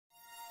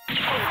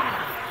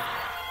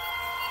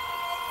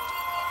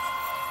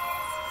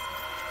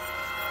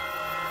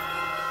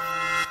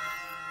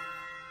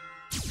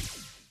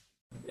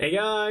Hey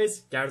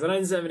guys,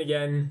 F90-II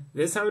again.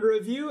 This time with a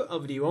review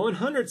of the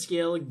 100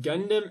 scale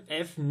Gundam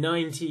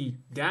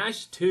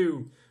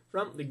F90-II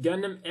from the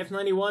Gundam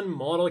F91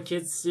 Model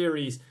Kit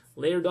series,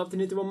 later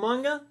adopted into a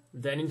manga,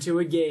 then into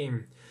a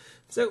game.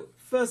 So,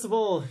 first of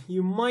all,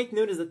 you might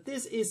notice that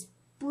this is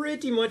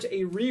pretty much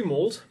a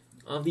remold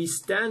of the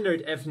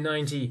standard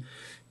F90.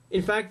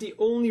 In fact, the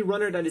only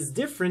runner that is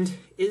different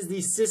is the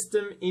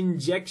system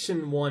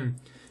injection one.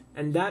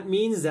 And that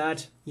means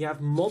that you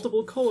have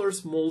multiple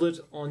colors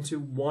molded onto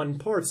one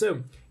part.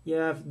 So you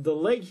have the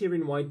leg here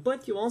in white,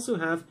 but you also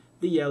have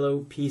the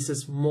yellow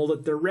pieces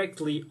molded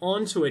directly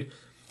onto it.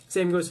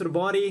 Same goes for the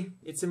body.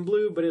 It's in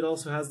blue, but it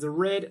also has the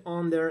red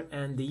on there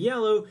and the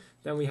yellow.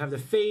 Then we have the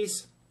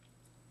face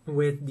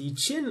with the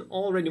chin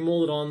already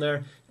molded on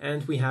there.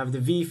 And we have the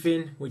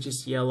V-fin, which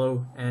is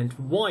yellow and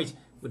white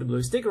with a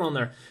blue sticker on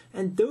there.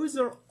 And those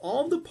are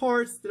all the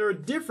parts that are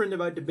different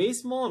about the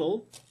base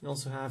model. You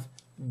also have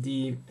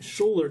the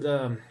shoulder,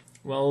 the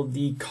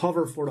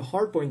cover for the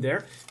hardpoint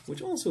there,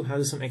 which also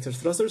has some extra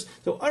thrusters.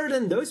 So other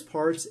than those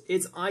parts,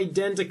 it's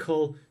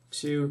identical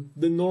to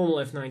the normal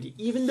F90.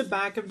 Even the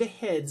back of the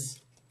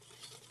heads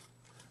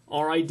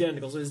are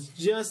identical. So it's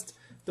just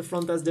the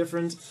front that's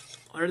different.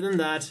 Other than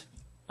that,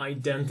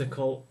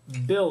 identical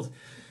build.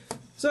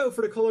 So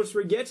for the colors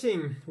we're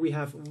getting, we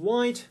have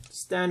white,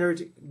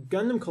 standard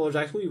Gundam colors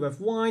actually. We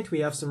have white, we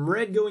have some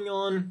red going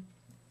on.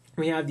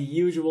 We have the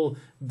usual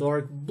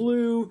dark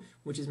blue,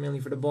 which is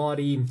mainly for the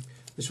body,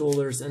 the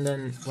shoulders, and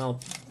then, well,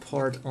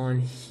 part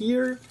on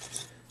here.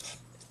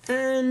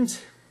 And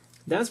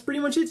that's pretty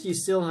much it. You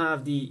still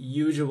have the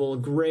usual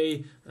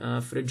gray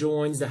for the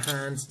joints, the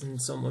hands, and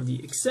some of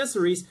the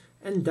accessories.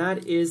 And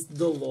that is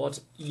the lot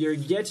you're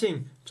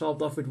getting.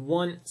 Topped off with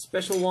one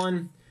special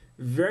one.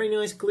 Very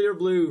nice clear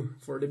blue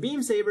for the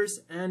beam sabers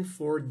and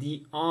for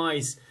the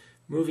eyes.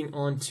 Moving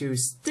on to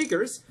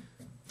stickers.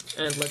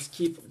 And let's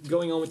keep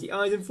going on with the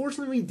eyes.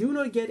 Unfortunately, we do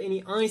not get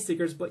any eye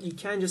stickers, but you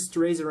can just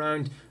trace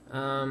around.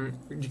 Them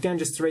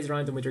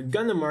with your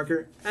Gundam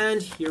marker.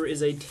 And here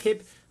is a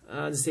tip,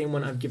 the same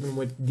one I've given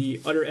with the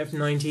other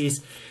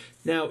F90s.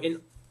 Now, in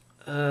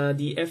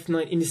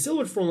the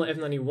Silhouette Formula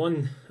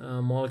F91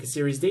 model kit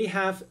series, they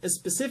have a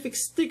specific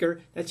sticker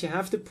that you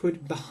have to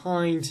put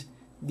behind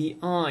the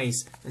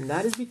eyes, and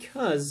that is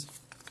because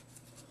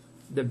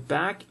the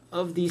back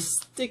of these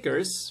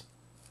stickers,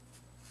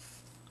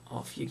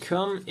 off you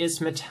come,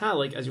 is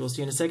metallic, as you will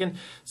see in a second.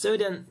 So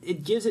then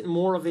it gives it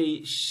more of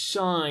a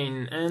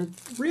shine and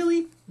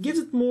really gives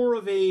it more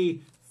of a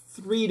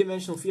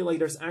three-dimensional feel, like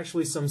there's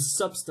actually some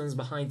substance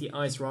behind the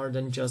eyes rather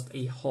than just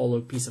a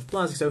hollow piece of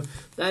plastic. So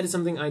that is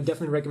something I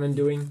definitely recommend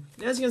doing.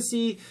 As you can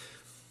see,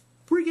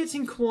 we're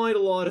getting quite a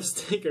lot of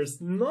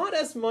stickers. Not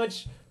as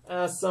much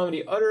as some of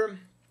the other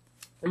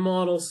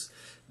models,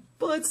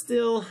 but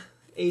still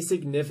a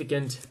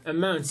significant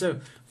amount.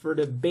 So for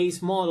the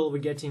base model, we're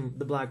getting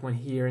the black one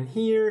here and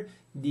here,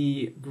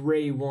 the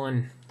gray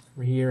one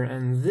here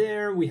and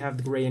there. We have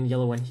the gray and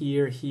yellow one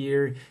here,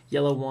 here,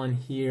 yellow one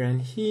here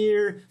and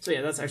here. So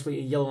yeah, that's actually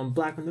a yellow and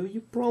black one, though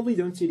you probably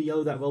don't see the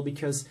yellow that well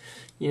because,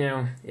 you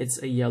know, it's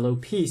a yellow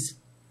piece.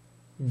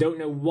 Don't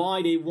know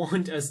why they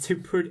want us to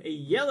put a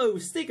yellow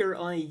sticker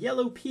on a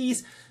yellow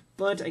piece,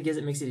 but I guess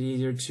it makes it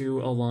easier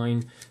to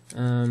align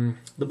the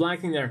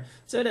black thing there.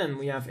 So then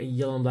we have a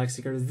yellow and black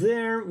sticker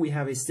there. We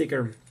have a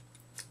sticker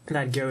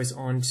that goes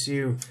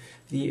onto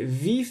the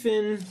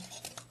V-fin.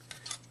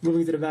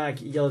 Moving to the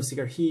back, yellow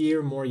sticker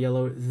here, more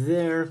yellow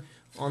there.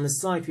 On the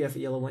side, we have a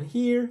yellow one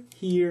here,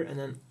 here, and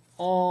then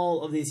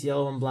all of these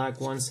yellow and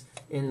black ones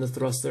in the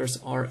thrusters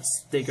are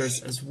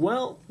stickers as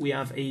well. We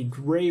have a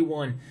gray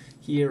one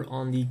here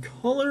on the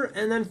collar,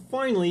 and then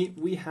finally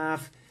we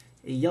have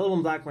a yellow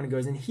and black one that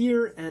goes in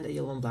here, and a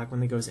yellow and black one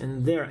that goes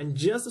in there. And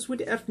just as with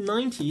the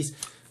F90s,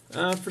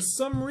 for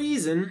some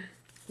reason,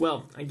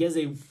 well, I guess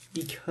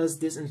because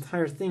this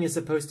entire thing is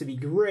supposed to be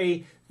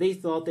gray, they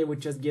thought they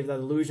would just give that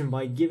illusion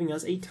by giving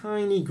us a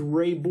tiny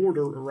gray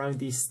border around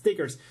these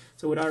stickers.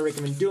 So what I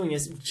recommend doing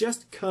is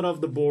just cut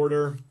off the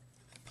border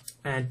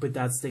and put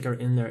that sticker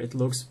in there. It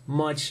looks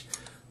much,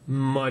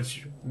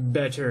 much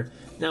better.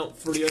 Now,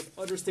 for the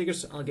other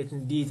stickers, I'll get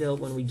in detail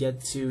when we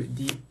get to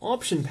the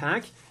option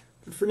pack.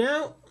 But for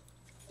now,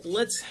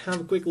 let's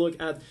have a quick look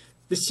at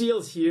the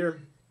shields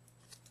here.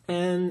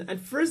 And at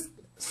first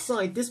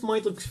sight, this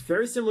might look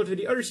very similar to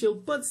the other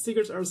shield, but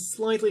stickers are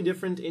slightly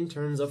different in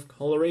terms of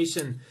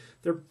coloration.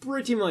 They're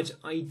pretty much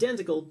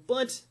identical,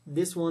 but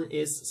this one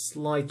is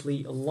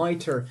slightly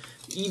lighter,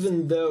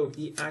 even though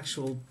the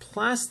actual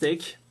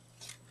plastic,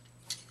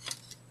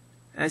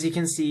 as you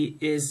can see,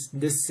 is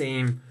the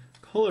same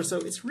color. So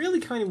it's really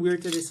kind of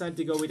weird to decide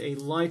to go with a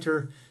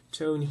lighter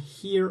tone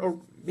here,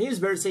 or maybe it's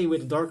better to say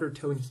with a darker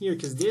tone here,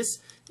 because this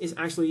is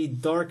actually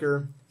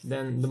darker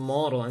than the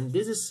model, and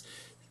this is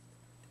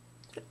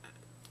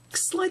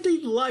slightly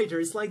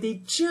lighter. It's like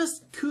they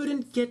just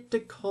couldn't get the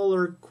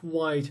color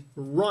quite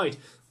right.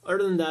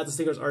 Other than that, the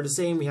stickers are the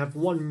same. We have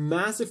one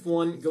massive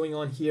one going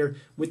on here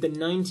with the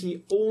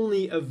 90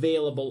 only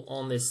available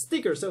on this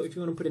sticker. So if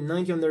you want to put a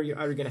 90 on there, you're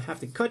either going to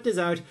have to cut this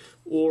out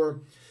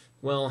or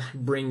well,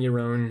 bring your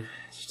own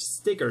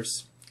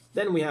stickers.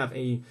 Then we have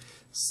a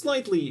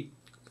slightly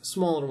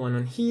smaller one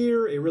on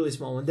here, a really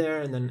small one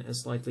there, and then a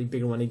slightly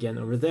bigger one again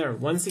over there.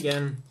 Once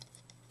again,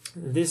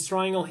 this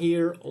triangle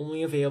here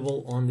only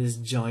available on this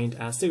giant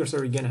ass sticker, so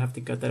you're gonna have to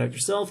cut that out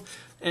yourself,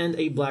 and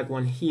a black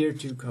one here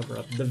to cover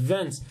up the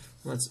vents.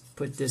 Let's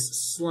put this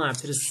slab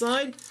to the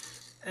side,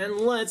 and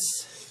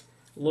let's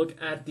look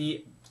at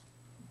the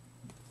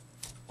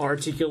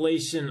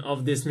articulation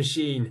of this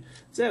machine.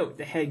 So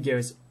the head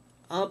goes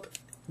up,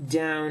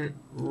 down,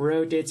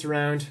 rotates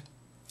around.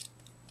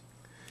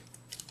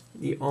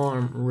 The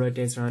arm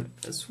rotates around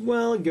as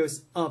well, it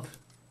goes up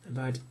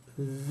about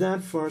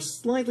that far,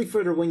 slightly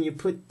further when you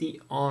put the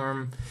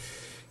arm.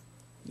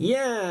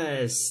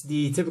 Yes,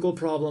 the typical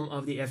problem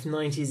of the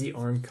F90s, the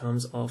arm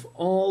comes off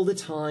all the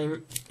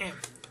time,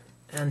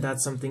 and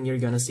that's something you're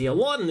gonna see a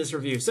lot in this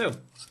review. So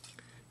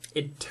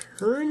it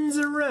turns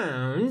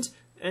around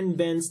and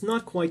bends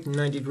not quite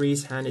 90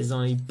 degrees. Hand is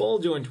on a ball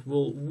joint,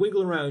 will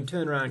wiggle around,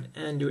 turn around,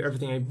 and do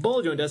everything a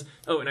ball joint does.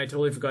 Oh, and I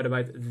totally forgot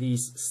about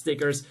these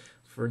stickers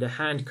for the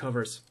hand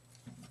covers.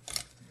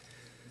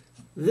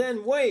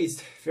 Then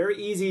waist,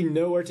 very easy,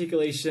 no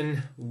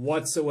articulation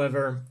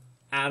whatsoever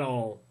at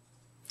all.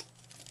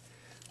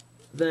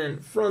 Then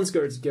front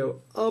skirts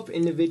go up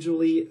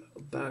individually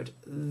about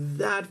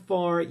that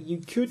far. You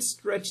could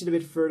stretch it a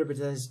bit further, but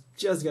then it's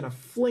just gonna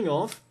fling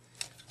off.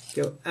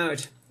 Go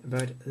out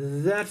about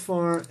that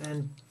far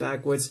and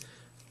backwards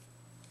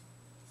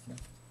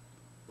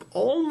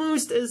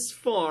almost as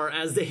far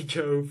as they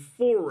go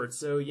forward.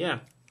 So yeah.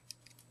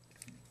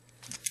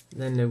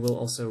 Then they will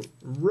also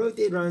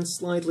rotate around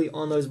slightly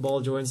on those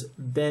ball joints,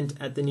 bent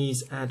at the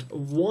knees at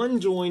one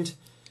joint,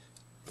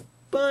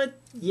 but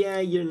yeah,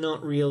 you're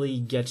not really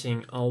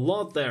getting a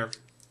lot there.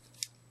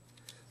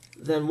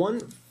 Then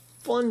one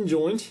fun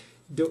joint,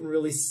 don't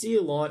really see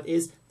a lot,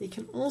 is they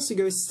can also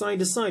go side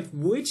to side,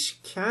 which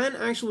can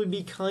actually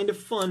be kind of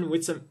fun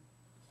with some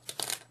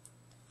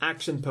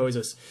action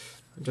poses.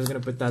 I'm just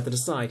going to put that to the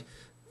side.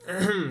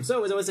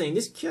 So as I was saying,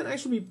 this can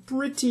actually be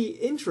pretty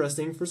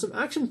interesting for some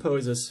action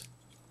poses.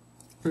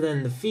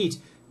 Then the feet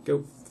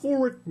go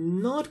forward,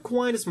 not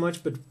quite as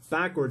much, but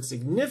backward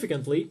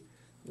significantly.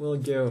 We'll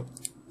go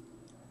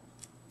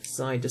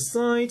side to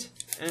side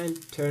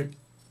and turn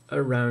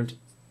around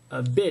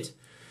a bit.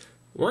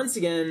 Once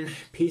again,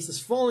 pieces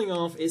falling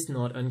off is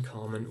not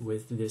uncommon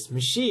with this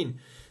machine.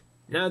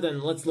 Now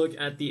then, let's look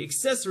at the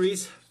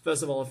accessories.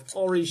 First of all, I've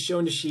already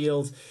shown the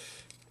shield,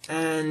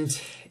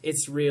 and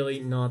it's really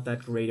not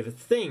that great of a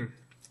thing.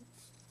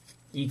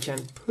 You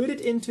can put it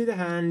into the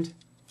hand,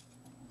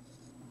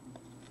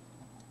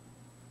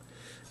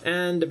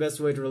 and the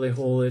best way to really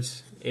hold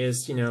it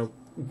is, you know,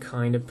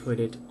 kind of put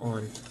it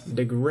on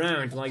the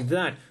ground like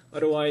that.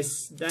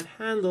 Otherwise, that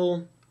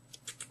handle,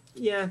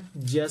 yeah,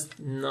 just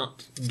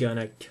not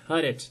gonna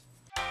cut it.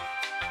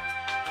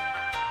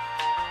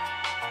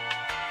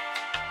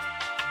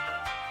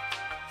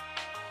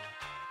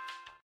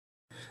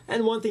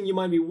 And one thing you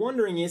might be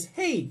wondering is,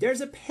 hey,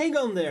 there's a peg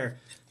on there.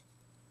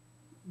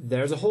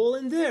 There's a hole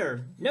in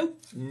there.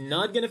 Nope,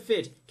 not gonna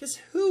fit. Because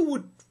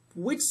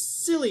which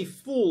silly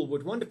fool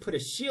would want to put a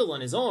shield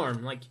on his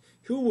arm? Like,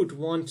 who would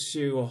want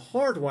to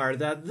hardwire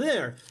that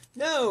there?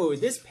 No,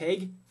 this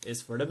peg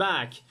is for the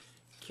back.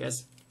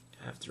 Because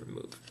I have to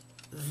remove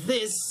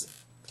this,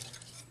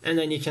 and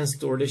then you can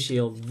store the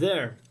shield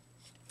there.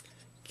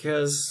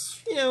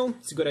 Because, you know,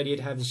 it's a good idea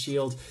to have the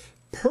shield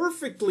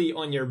perfectly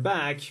on your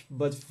back,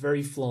 but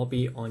very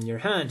floppy on your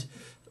hand.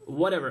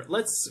 Whatever,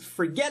 let's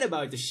forget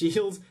about the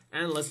shield,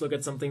 and let's look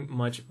at something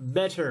much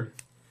better.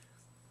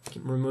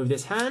 Remove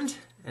this hand,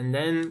 and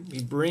then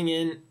we bring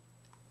in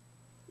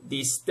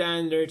the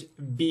standard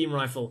beam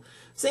rifle.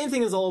 Same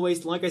thing as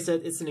always, like I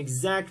said, it's an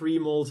exact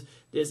remold.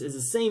 This is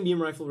the same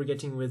beam rifle we're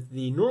getting with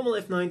the normal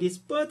F90s,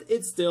 but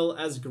it's still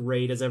as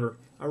great as ever.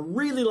 I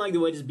really like the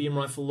way this beam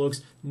rifle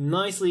looks,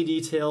 nicely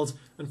detailed.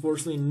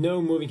 Unfortunately,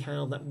 no moving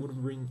handle, that would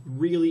have been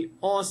really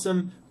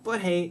awesome,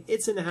 but hey,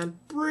 it's in the hand,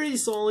 pretty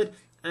solid,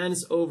 and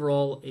it's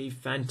overall a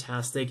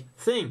fantastic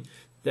thing.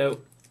 Though,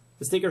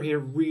 the sticker here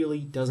really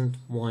doesn't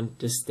want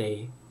to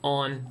stay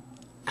on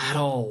at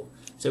all.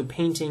 So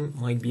painting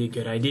might be a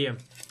good idea.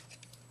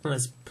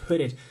 Let's put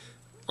it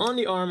on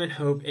the arm and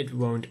hope it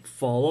won't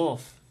fall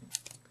off.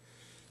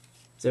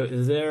 So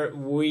there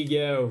we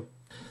go.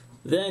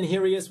 Then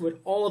here he is with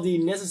all of the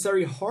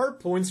necessary hard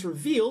points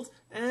revealed,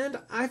 and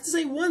I have to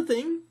say one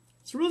thing,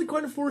 it's really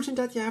quite unfortunate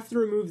that you have to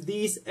remove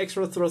these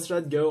extra thrusters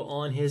that go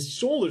on his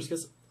shoulders,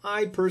 because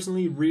I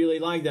personally really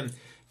like them.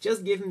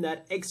 Just give him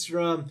that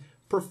extra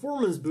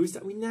performance boost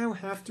that we now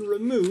have to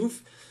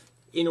remove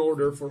in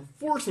order for,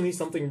 fortunately,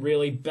 something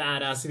really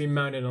badass to be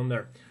mounted on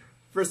there.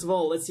 First of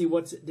all, let's see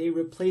what they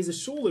replace the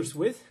shoulders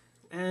with,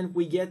 and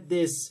we get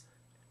this,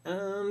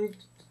 kind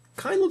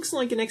of looks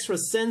like an extra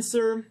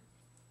sensor,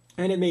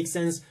 and it makes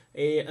sense,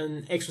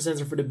 an extra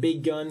sensor for the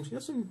big gun. You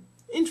have some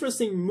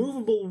interesting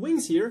movable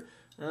wings here,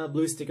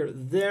 blue sticker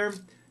there,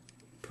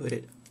 put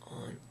it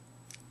on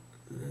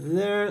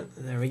there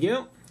we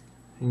go,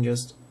 and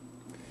just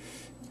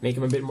make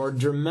them a bit more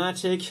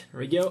dramatic.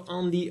 There we go.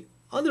 On the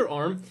other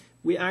arm,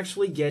 we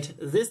actually get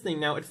this thing.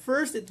 Now, at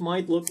first, it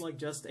might look like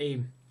just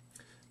a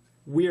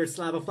weird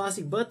slab of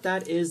plastic, but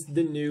that is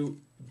the new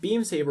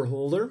beam saber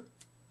holder.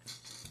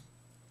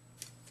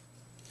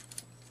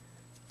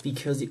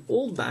 Because the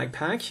old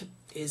backpack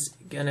is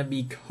gonna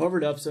be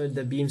covered up, so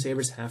the beam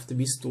sabers have to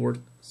be stored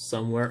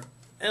somewhere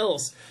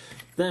else.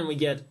 Then we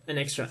get an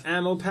extra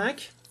ammo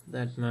pack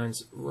that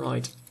mounts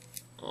right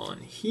on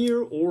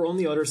here, or on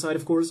the other side,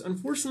 of course.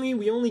 Unfortunately,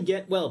 we only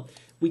get, well,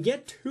 we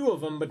get 2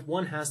 of them, but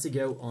 1 has to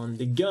go on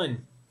the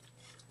gun.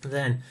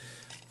 Then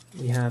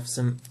we have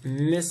some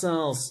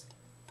missiles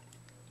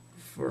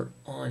for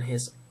on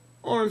his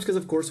arms, because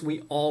of course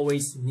we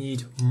always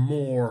need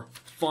more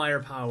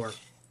firepower.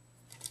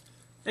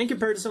 And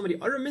compared to some of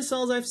the other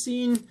missiles I've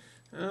seen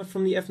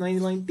from the F90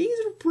 line, these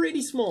are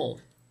pretty small.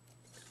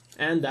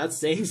 And that's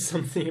saying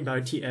something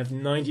about the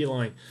F90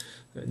 line.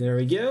 So there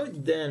we go.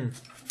 Then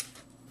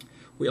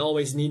we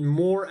always need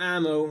more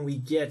ammo. We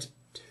get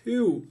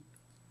 2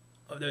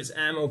 of those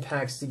ammo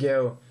packs to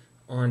go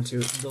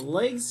onto the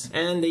legs.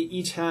 And they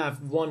each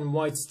have 1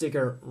 white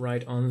sticker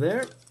right on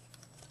there.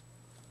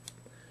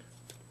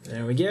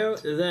 There we go.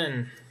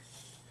 Then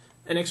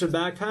an extra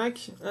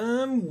backpack,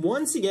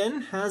 once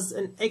again, has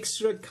an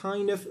extra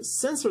kind of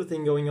sensor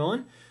thing going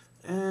on,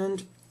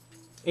 and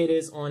it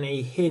is on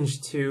a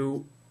hinge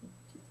to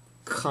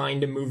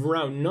kind of move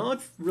around.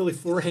 Not really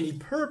for any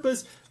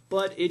purpose,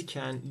 but it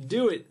can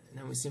do it. And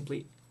then we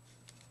simply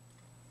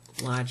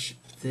latch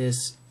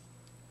this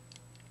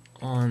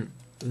on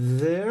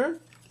there.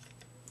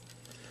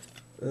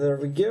 There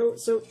we go.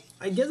 So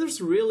I guess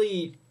there's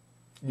really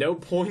no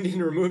point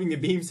in removing the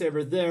beam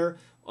saber there,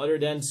 other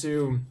than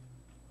to,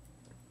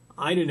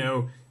 I don't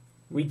know,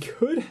 we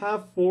could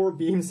have 4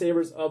 beam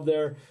sabers up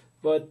there,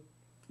 but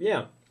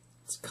yeah,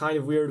 it's kind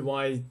of weird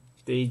why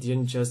they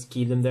didn't just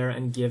keep them there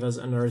and give us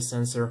another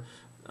sensor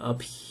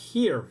up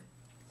here.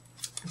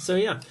 So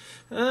yeah,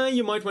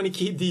 you might want to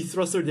keep the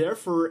thruster there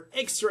for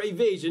extra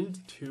evasion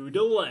to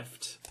the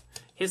left,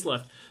 his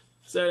left.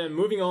 So then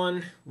moving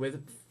on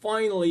with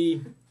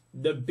finally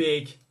the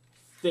big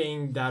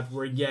thing that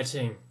we're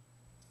getting.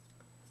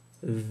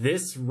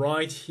 This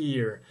right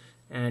here.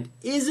 And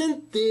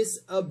isn't this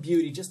a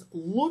beauty? Just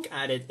look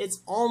at it.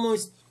 It's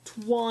almost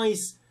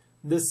twice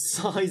the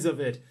size of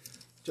it.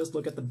 Just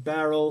look at the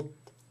barrel.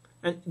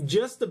 And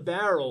just the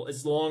barrel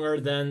is longer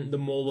than the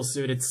mobile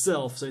suit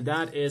itself. So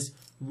that is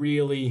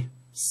really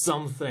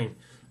something.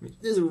 I mean,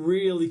 this is a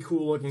really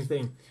cool looking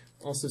thing.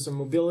 Also some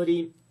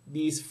mobility.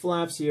 These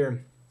flaps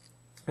here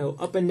go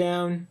up and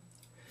down.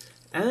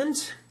 And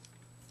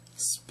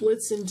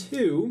splits in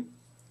 2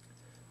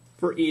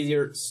 for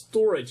easier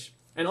storage.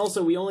 And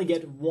also, we only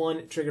get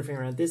 1 trigger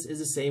finger, and this is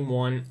the same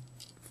one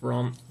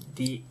from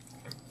the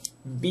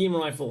beam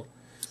rifle.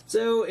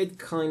 So it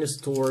kind of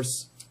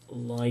stores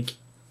like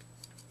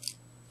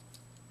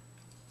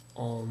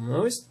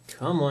almost,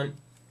 come on,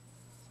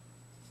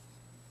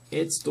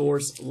 it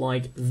stores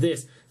like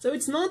this. So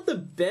it's not the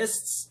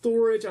best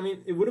storage. I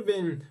mean, it would have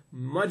been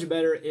much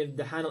better if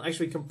the handle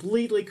actually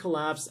completely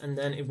collapsed and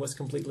then it was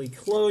completely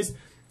closed.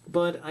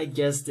 But I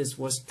guess this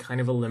was kind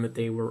of a limit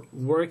they were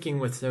working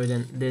with. So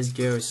then this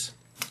goes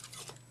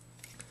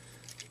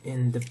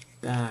in the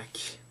back.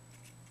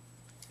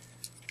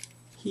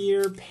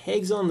 Here,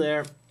 pegs on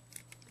there.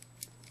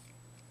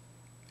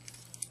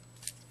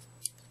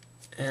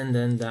 And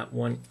then that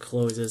one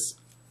closes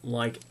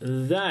like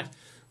that.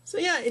 So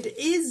yeah, it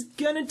is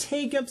gonna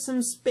take up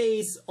some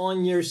space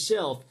on your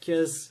shelf,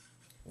 because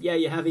yeah,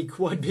 you have a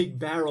quite big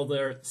barrel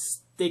there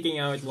sticking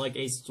out like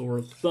a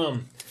sore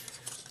thumb.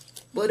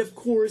 But of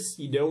course,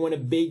 you don't want a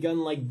big gun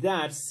like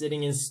that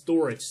sitting in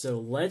storage. So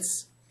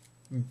let's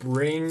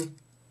bring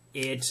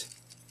it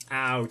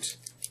out.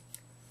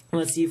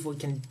 Let's see if we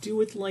can do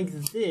it like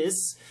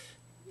this.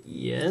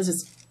 Yes,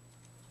 it's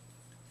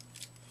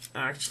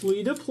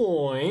actually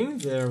deploying.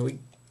 There we...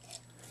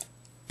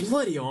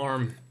 Bloody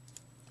arm.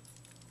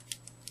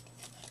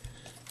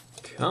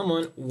 Come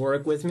on,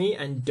 work with me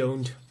and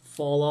don't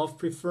fall off,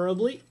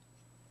 preferably.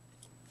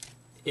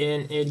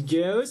 In it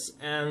goes,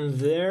 and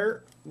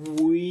there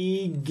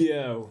we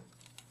go.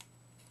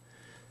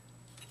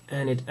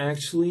 And it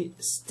actually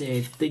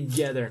stayed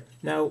together.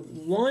 Now,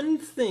 one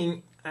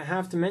thing I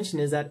have to mention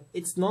is that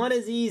it's not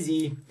as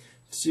easy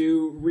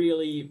to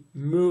really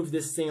move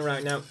this thing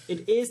around. Now,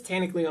 it is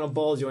technically on a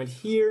ball joint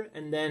here,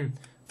 and then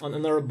on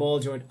another ball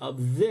joint up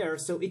there,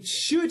 so it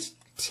should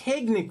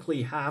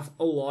technically have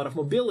a lot of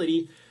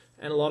mobility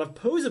and a lot of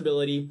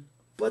posability,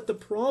 but the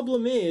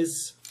problem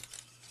is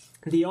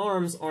the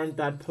arms aren't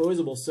that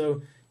posable,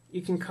 so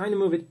you can kind of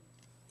move it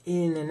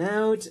in and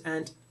out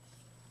and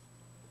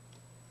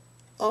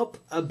up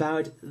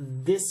about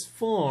this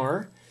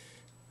far,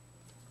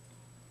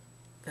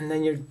 and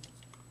then you're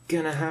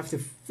gonna have to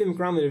fimp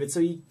around with it. So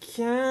you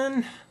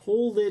can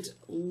hold it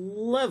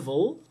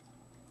level,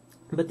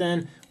 but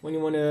then when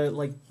you want to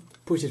like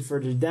push it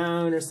further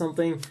down or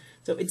something,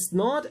 so it's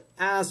not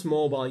as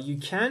mobile. You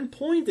can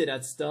point it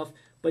at stuff,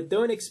 but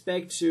don't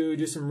expect to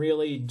do some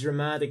really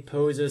dramatic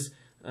poses,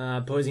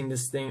 posing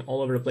this thing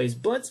all over the place.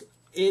 But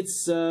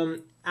it's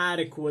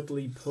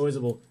adequately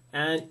posable,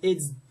 and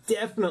it's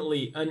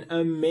definitely an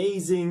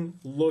amazing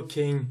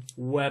looking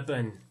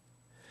weapon.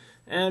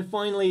 And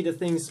finally, the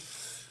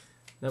things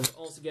that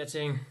we're also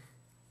getting,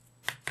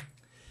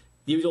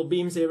 the usual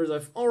beam sabers.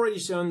 I've already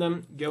shown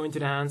them, go into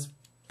the hands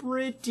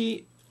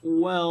pretty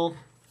well.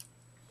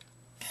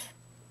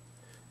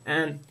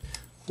 And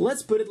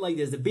let's put it like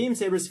this, the beam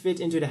sabers fit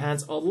into the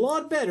hands a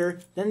lot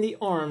better than the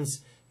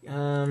arms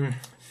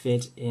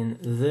fit in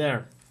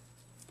there.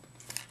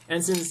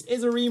 And since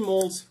it's a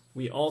remold,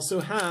 we also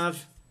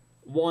have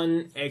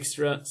one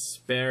extra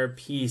spare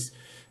piece.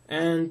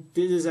 And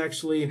this is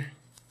actually,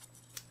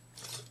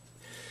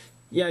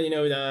 yeah, you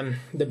know,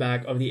 the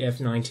back of the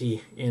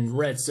F90 in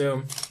red.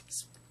 So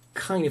it's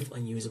kind of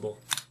unusable.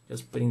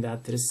 Just putting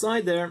that to the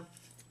side there.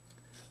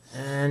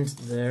 And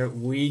there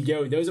we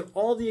go. Those are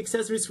all the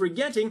accessories we're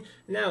getting.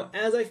 Now,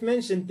 as I've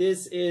mentioned,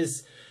 this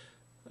is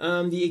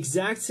the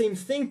exact same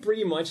thing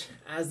pretty much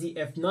as the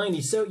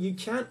F90. So you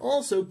can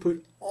also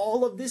put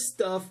all of this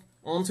stuff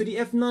onto the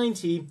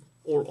F90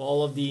 or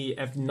all of the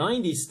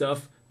F90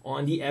 stuff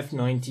on the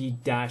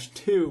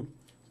F90-II,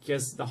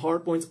 because the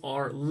hardpoints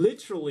are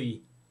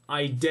literally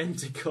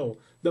identical.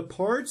 The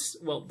parts,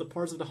 well, the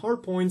parts of the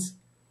hardpoints,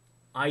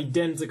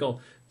 identical.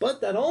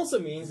 But that also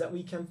means that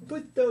we can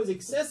put those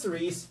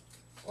accessories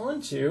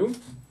onto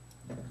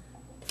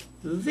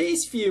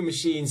these few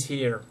machines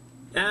here.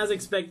 As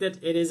expected,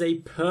 it is a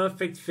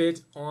perfect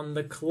fit on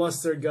the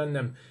cluster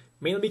Gundam,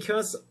 mainly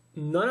because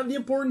none of the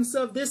important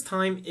stuff this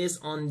time is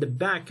on the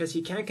back, because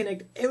you can't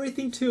connect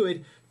everything to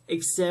it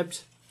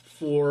except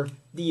for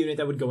the unit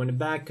that would go in the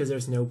back, because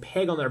there's no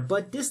peg on there.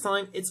 But this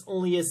time it's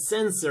only a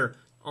sensor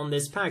on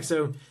this pack,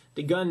 so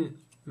the gun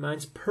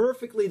mounts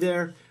perfectly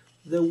there.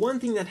 The one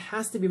thing that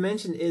has to be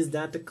mentioned is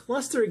that the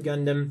cluster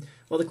Gundam,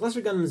 well, the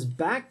cluster Gundam's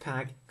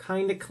backpack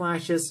kind of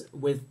clashes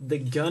with the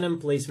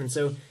Gundam placement,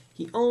 so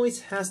he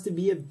always has to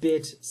be a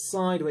bit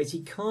sideways.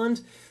 He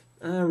can't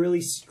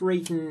really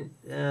straighten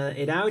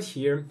it out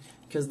here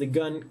because the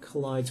gun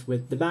collides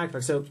with the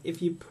backpack. So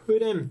if you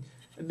put him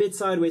a bit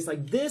sideways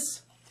like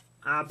this,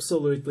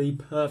 absolutely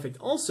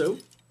perfect. Also,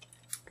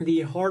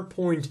 the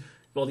hardpoint,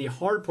 well, the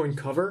hardpoint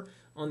cover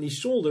on the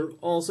shoulder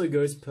also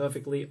goes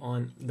perfectly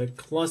on the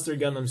cluster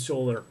Gundam's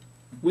shoulder.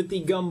 With the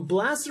Gun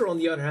Blaster, on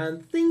the other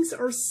hand, things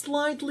are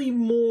slightly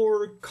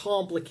more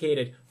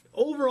complicated.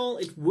 Overall,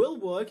 it will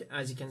work,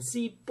 as you can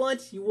see,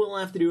 but you will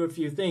have to do a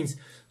few things.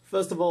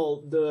 First of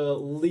all, the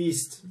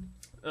least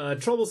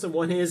troublesome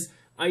one is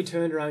I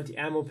turned around the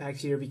ammo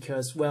packs here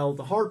because, well,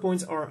 the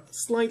hardpoints are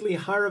slightly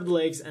higher up the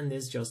legs and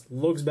this just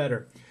looks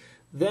better.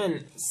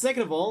 Then,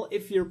 second of all,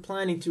 if you're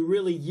planning to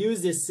really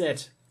use this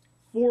set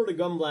for the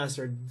Gun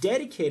Blaster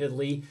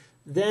dedicatedly,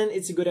 then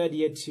it's a good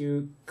idea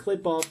to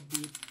clip off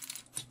the...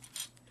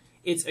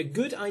 It's a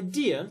good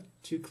idea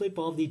to clip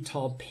off the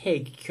top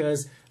peg,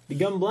 because the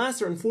Gun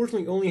Blaster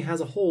unfortunately only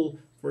has a hole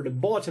for the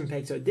bottom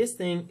peg, so this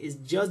thing is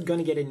just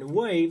gonna get in the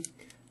way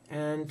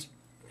and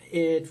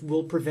it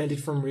will prevent it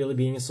from really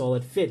being a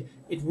solid fit.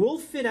 It will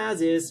fit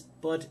as is,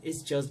 but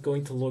it's just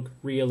going to look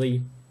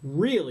really,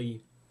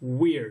 really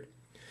weird.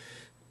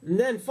 And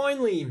then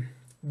finally,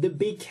 the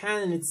big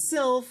cannon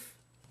itself,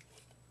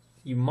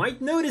 you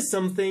might notice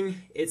something,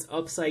 it's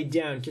upside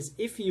down, because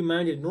if you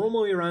mount it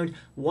normally around,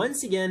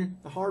 once again,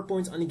 the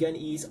hardpoints on the gun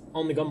E's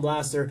on the Gun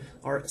Blaster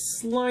are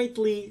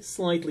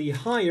slightly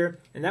higher,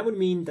 and that would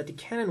mean that the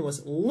cannon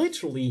was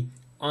literally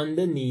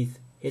underneath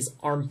his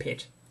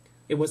armpit.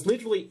 It was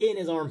literally in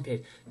his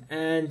armpit,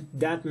 and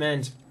that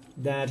meant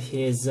that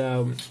his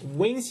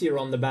wings here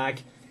on the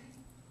back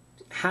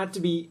had to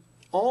be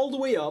all the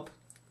way up,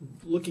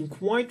 looking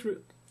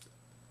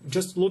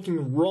just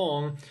looking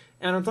wrong.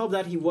 And on top of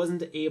that, he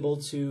wasn't able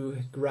to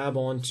grab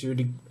onto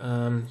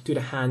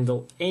the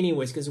handle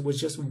anyways, because it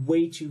was just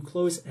way too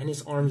close and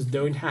his arms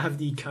don't have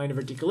the kind of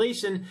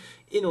articulation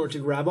in order to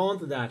grab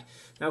onto that.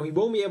 Now, he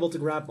won't be able to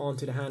grab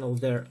onto the handle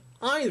there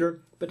either,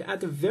 but at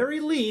the very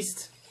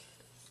least,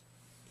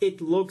 it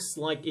looks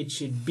like it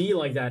should be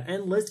like that.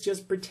 And let's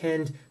just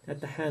pretend that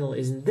the handle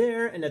isn't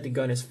there and that the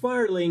gun is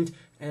fire linked,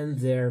 and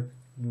there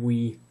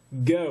we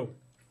go.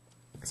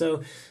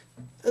 So,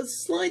 a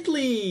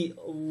slightly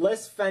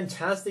less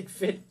fantastic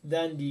fit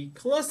than the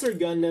cluster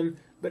Gundam,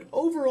 but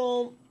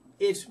overall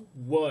it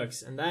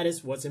works, and that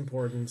is what's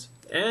important.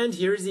 And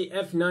here's the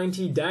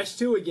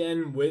F90-II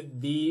again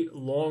with the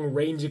long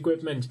range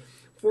equipment.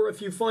 For a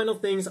few final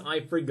things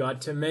I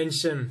forgot to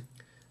mention.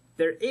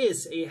 There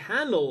is a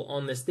handle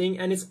on this thing,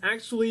 and it's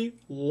actually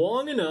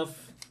long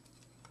enough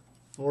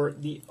for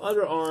the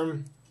other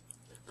arm,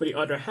 for the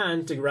other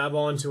hand to grab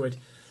onto it.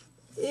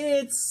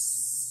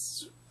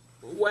 It's,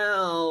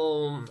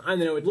 well, I don't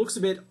know, it looks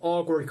a bit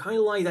awkward, kind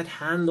of like that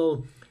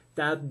handle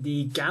that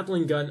the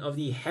Gatling gun of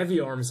the heavy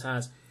arms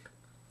has.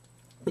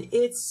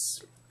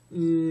 It's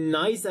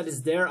nice that it's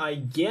there, I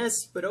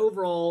guess, but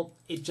overall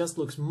it just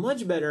looks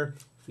much better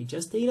if we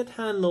just take that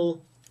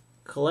handle,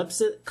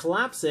 collapse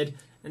it,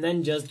 and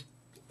then just,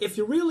 if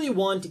you really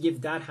want to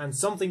give that hand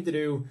something to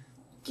do,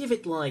 give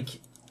it like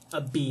a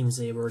beam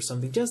saber or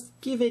something. Just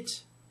give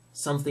it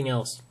something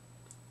else.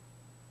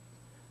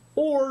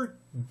 or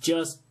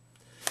just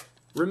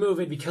remove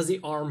it because the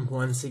arm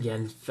once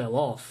again fell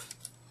off.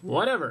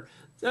 Whatever.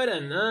 So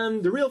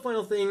then, the real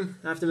final thing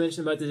I have to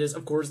mention about this is,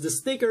 of course, the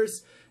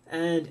stickers,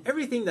 and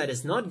everything that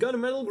is not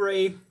Gundam Metal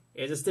Grey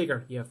is a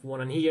sticker. You have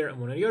one on here and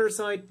one on the other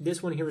side.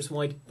 This one here is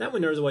white, that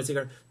one there is a white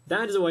sticker,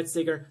 that is a white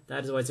sticker,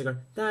 that is a white sticker,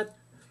 that,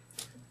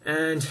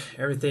 and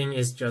everything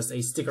is just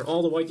a sticker.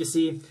 All the white you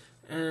see,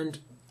 and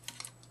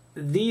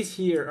these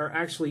here are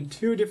actually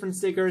two different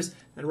stickers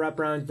that wrap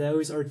around.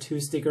 Those are two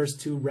stickers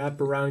to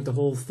wrap around the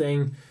whole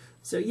thing.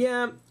 So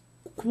yeah,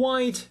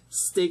 quite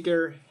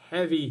sticker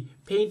heavy.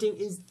 Painting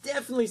is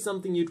definitely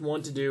something you'd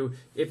want to do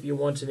if you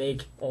want to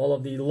make all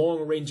of the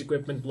long range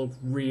equipment look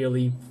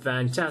really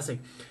fantastic.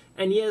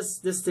 And yes,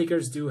 the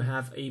stickers do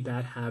have a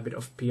bad habit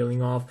of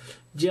peeling off,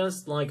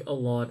 just like a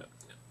lot.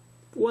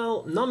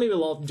 Well, not maybe a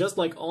lot, just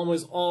like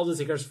almost all the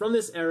stickers from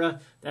this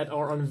era that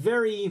are on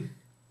very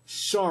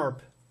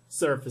sharp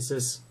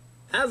surfaces.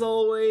 As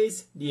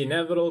always, the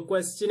inevitable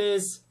question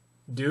is,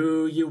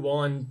 do you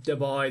want to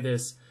buy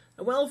this?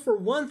 Well, for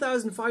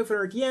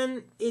 1,500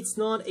 yen, it's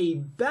not a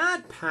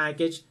bad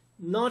package,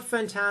 not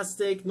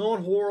fantastic,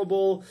 not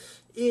horrible,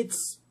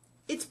 it's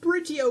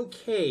pretty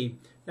okay.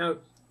 Now,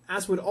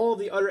 as with all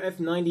the other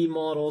F90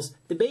 models,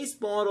 the base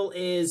model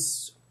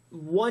is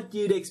what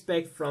you'd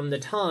expect from the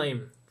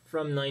time,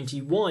 from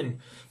 91.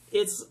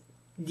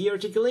 The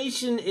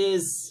articulation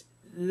is,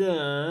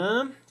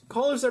 the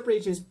color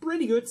separation is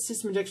pretty good,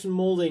 system injection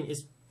molding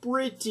is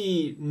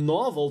pretty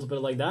novel, to put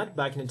it like that.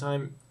 Back in the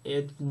time,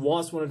 it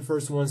was one of the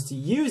first ones to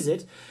use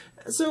it,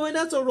 so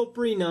that's overall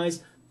pretty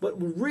nice. But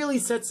what really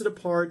sets it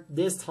apart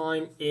this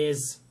time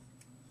is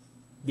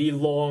the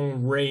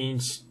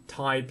long-range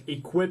type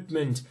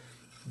equipment.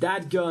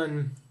 That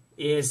gun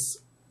is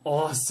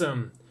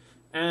awesome.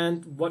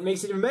 And what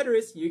makes it even better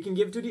is you can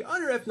give it to the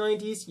other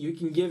F90s, you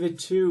can give it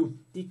to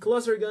the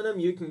Cluster Gundam,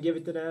 you can give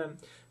it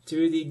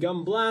to the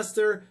Gun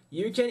Blaster,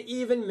 you can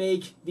even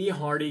make the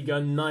Hardy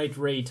Gun Night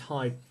Ray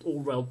type, or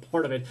well,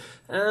 part of it.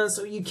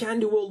 So you can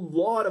do a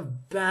lot of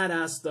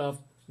badass stuff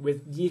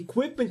with the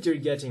equipment you're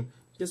getting.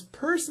 Because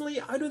personally,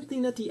 I don't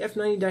think that the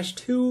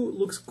F90-II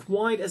looks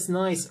quite as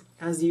nice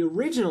as the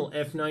original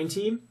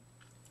F90.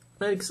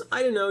 Because,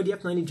 I don't know, the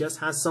F90 just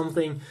has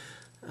something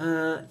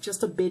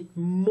just a bit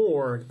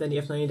more than the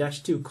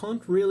F90-II.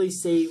 Can't really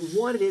say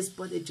what it is,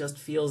 but it just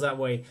feels that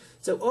way.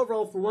 So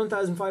overall, for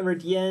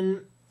 1,500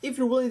 yen, if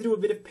you're willing to do a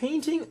bit of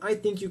painting, I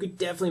think you could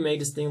definitely make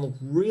this thing look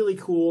really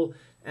cool.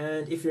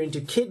 And if you're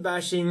into kit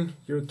bashing,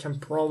 you can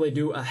probably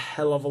do a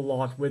hell of a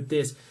lot with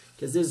this,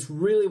 because this is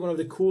really one of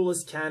the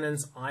coolest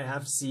cannons I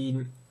have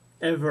seen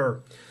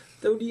ever.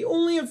 Though the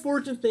only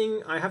unfortunate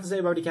thing I have to say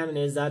about the cannon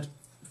is that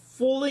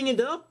folding it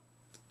up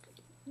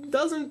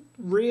doesn't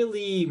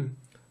really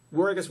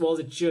work as well as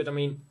it should. I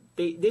mean,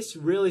 this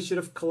really should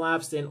have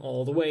collapsed in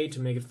all the way to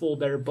make it fold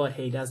better, but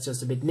hey, that's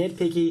just a bit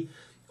nitpicky.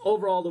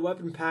 Overall, the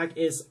weapon pack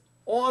is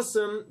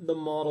awesome. The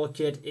model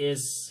kit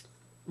is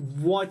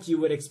what you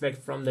would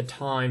expect from the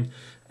time.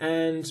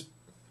 And,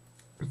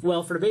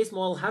 well, for the base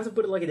model, I have to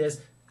put it like it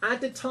is.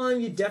 At the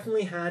time, you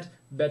definitely had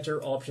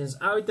better options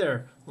out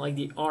there, like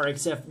the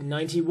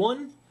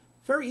RXF91.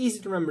 Very easy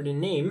to remember the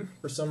name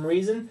for some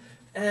reason.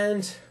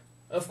 And,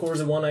 of course,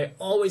 the one I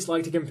always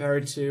like to compare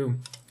it to,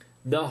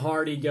 the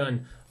Hardy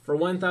Gun. For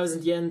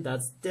 1,000 yen,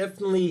 that's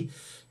definitely,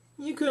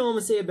 you could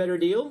almost say, a better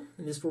deal.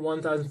 And this for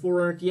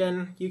 1,400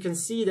 yen, you can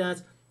see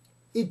that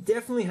it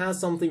definitely has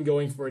something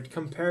going for it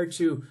compared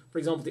to, for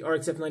example, the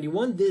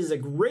RXF91. This is a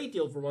great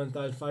deal for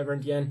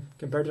 1,500 yen.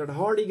 Compared to the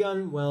Hardy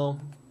Gun, well,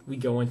 we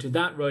go into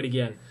that road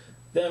again.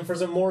 Then for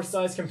some more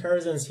size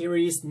comparisons, here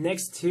he is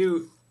next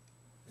to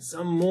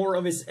some more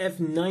of his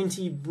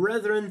F90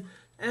 brethren.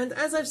 And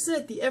as I've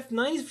said, the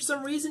F90s for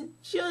some reason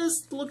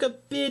just look a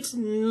bit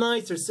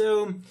nicer.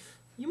 So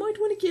you might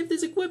want to give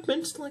this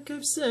equipment, like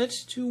I've said,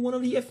 to one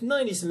of the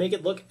F90s to make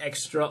it look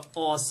extra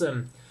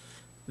awesome.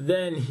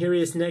 Then here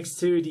he is next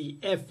to the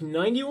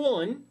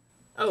F91.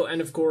 Oh, and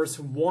of course,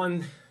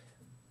 one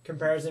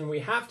comparison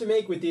we have to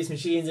make with these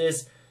machines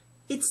is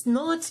it's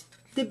not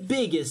the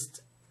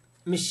biggest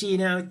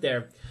machine out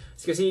there.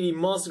 As you can see, the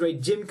Master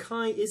Grade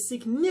Jim-Kai is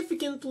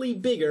significantly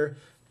bigger,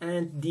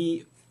 and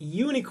the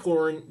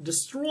Unicorn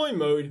Destroy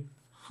Mode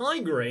High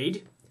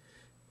Grade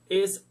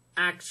is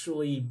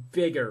actually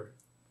bigger.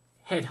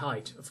 Head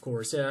height, of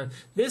course.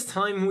 This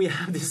time we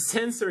have this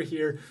sensor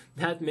here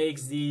that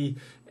makes the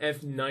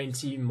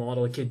F90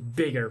 model kit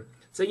bigger.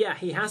 So yeah,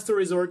 he has to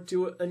resort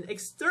to an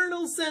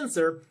external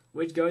sensor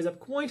which goes up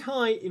quite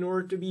high in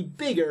order to be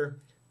bigger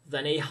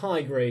than a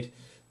high grade.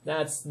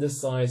 That's the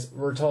size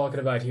we're talking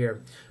about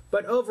here.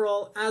 But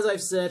overall, as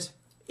I've said,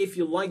 if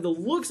you like the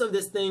looks of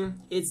this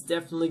thing, it's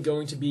definitely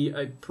going to be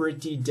a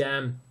pretty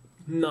damn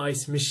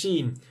nice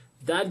machine.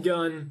 That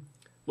gun,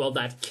 well,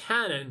 that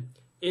cannon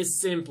is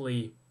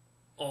simply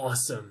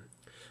awesome.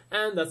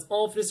 And that's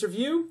all for this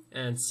review,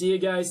 and see you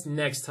guys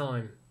next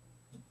time.